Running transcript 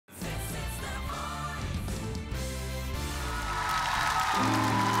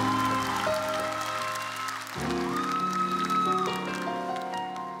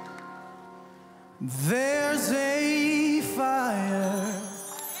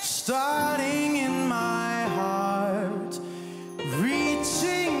starting in my heart,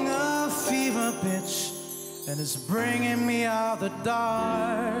 reaching a fever pitch, and it's bringing me out the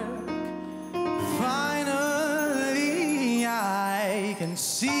dark. Finally, I can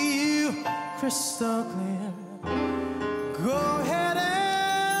see you crystal clear. Go ahead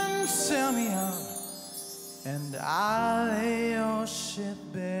and sell me out, and I'll lay your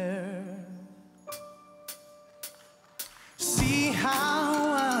shit bare. See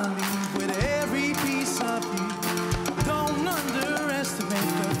how I leave with every piece of you. Don't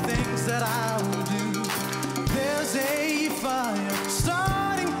underestimate the things that I will do. There's a fire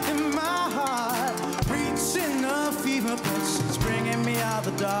starting in my heart, reaching a fever pitch, it's bringing me out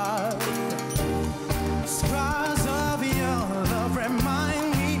the dark. Scars of your love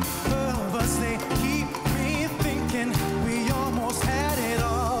remind me of us. They keep me thinking we almost had it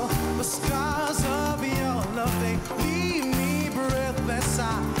all. The scars of your love, they leave me breathless.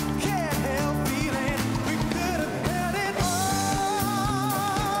 I can't help feeling we could have had it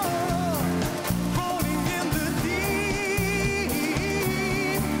all. Rolling in the deep,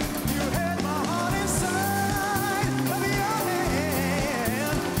 you had my heart inside of your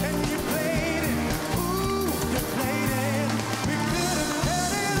hand, and you played it. Ooh, you played it. We could have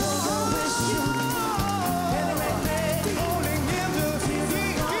had it all. Rolling in the deep,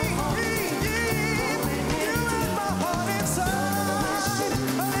 you had my heart inside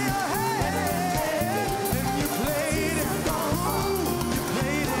of your hand, and you played it. Ooh, you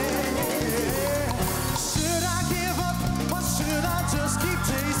played it. Should I give up, or should I just keep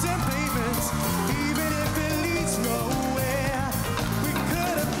chasing pavements, even if it leads nowhere? We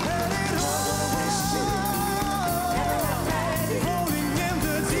could have had it all. Rolling in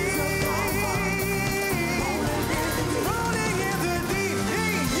the deep, rolling in the deep.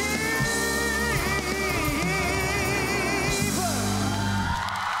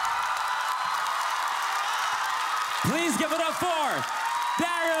 Please give it up for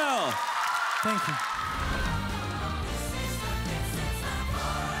Daryl. Thank you.